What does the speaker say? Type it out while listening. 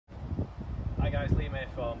guys, Liam here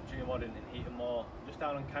from Junior Modern in Heaton Moor, just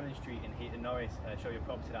down on Cannon Street in Heaton Norris. Show you a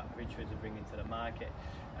property that Bridgefords are bringing to the market.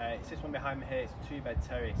 It's this one behind me here. It's a 2-bed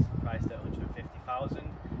terrace priced at 150,000.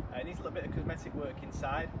 It needs a little bit of cosmetic work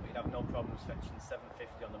inside, but you'd have no problems fetching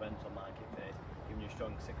 750 on the rental market phase, giving you a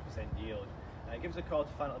strong 6% yield. Give us a call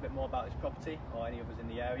to find out a little bit more about this property or any others in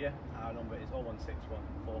the area. Our number is 0161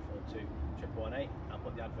 442 118. I'll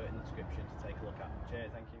put the advert in the description to take a look at. Cheers,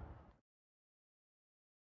 thank you.